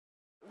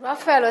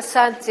Raphael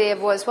Sanzio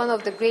was one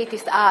of the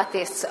greatest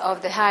artists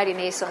of the High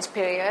Renaissance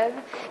period.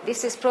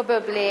 This is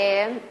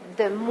probably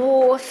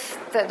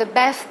the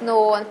best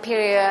known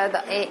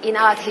period in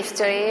art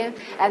history,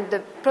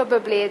 and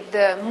probably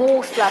the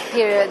most loved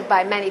period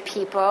by many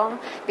people,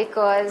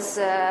 because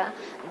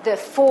the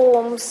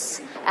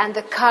forms and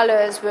the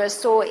colors were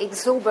so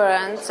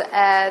exuberant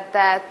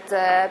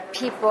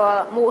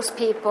that most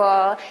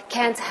people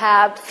can't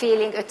help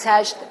feeling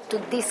attached to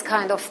this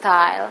kind of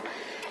style.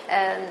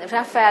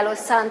 Raphael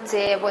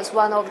Sanzio was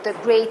one of the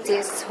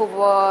greatest who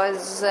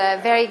was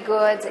very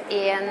good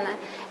in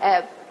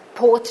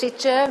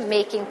portraiture,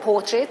 making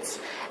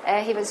portraits.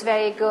 He was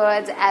very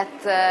good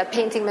at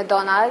painting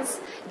Madonnas,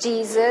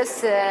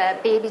 Jesus,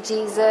 baby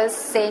Jesus,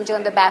 Saint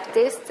John the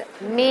Baptist,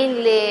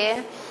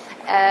 mainly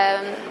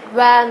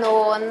well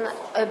known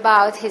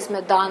about his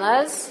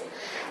Madonnas.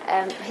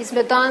 His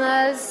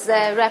Madonnas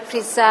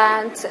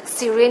represent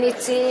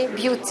serenity,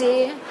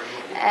 beauty,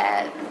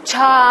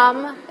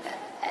 charm,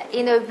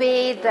 in a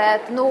way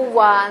that no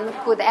one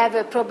could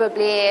ever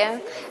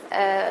probably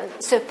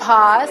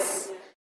surpass.